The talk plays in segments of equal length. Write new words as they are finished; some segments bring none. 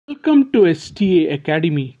Welcome to STA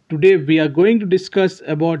Academy. Today we are going to discuss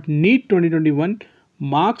about NEET 2021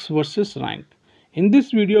 marks versus rank. In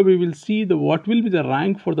this video we will see what will be the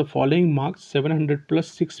rank for the following marks: 700 plus,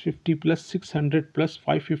 650 plus, 600 plus,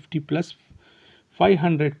 550 plus,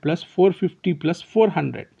 500 plus, 450 plus,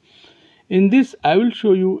 400. In this I will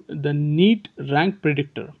show you the NEET rank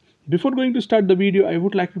predictor. Before going to start the video, I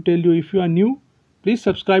would like to tell you, if you are new, please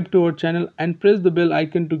subscribe to our channel and press the bell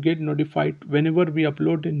icon to get notified whenever we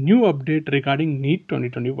upload a new update regarding NEET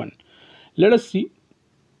 2021. Let us see.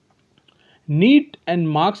 NEET and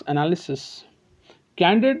marks analysis.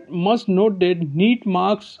 Candidate must note that NEET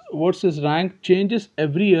marks versus rank changes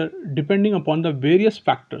every year depending upon the various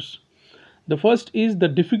factors. The first is the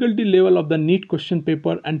difficulty level of the NEET question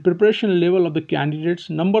paper and preparation level of the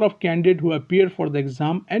candidates, number of candidates who appear for the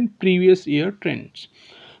exam, and previous year trends.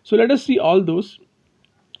 So let us see all those.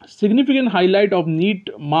 Significant highlight of NEET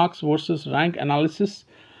marks versus rank analysis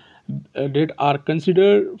that are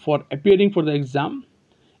considered for appearing for the exam.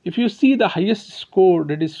 If you see the highest score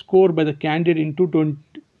that is scored by the candidate in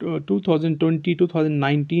 2020,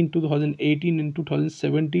 2019, 2018 and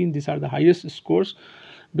 2017, these are the highest scores,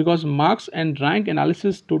 because marks and rank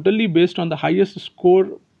analysis totally based on the highest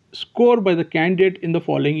score by the candidate in the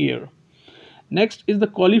following year. Next is the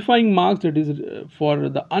qualifying marks, that is for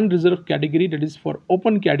the unreserved category, that is for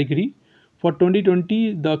open category. For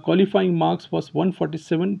 2020, the qualifying marks was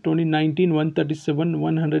 147, 2019 137,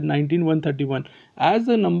 119, 131. As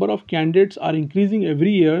the number of candidates are increasing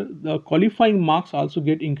every year, the qualifying marks also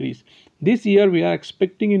get increased. This year we are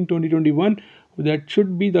expecting in 2021 that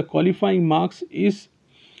should be the qualifying marks is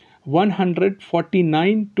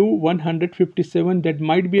 149 to 157. That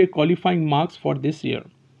might be a qualifying marks for this year.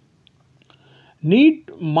 NEET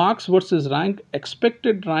marks versus rank,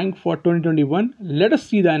 expected rank for 2021. Let us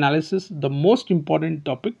see the analysis. The most important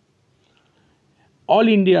topic: All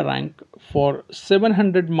India rank for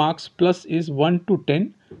 700 marks plus is 1 to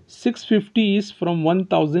 10, 650 is from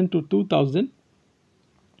 1000 to 2000,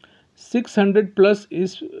 600 plus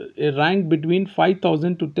is a rank between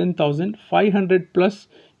 5000 to 10,000, 500 plus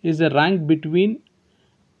is a rank between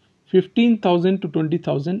 15,000 to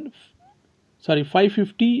 20,000,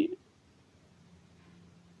 550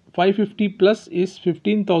 plus is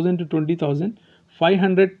 15,000 to 20,000,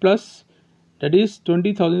 500 plus, that is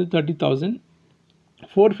 20,000 to 30,000,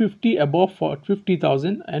 450 above for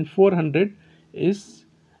 50,000, and 400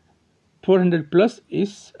 plus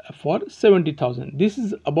is for 70,000. This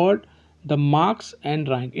is about the marks and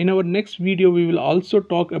rank. In our next video we will also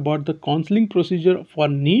talk about the counseling procedure for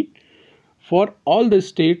NEET for all the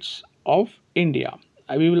states of India.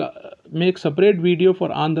 We will make separate video for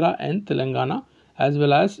Andhra and Telangana, as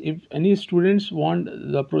well as if any students want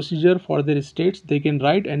the procedure for their states, they can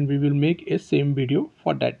write and we will make a same video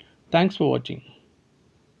for that. Thanks for watching.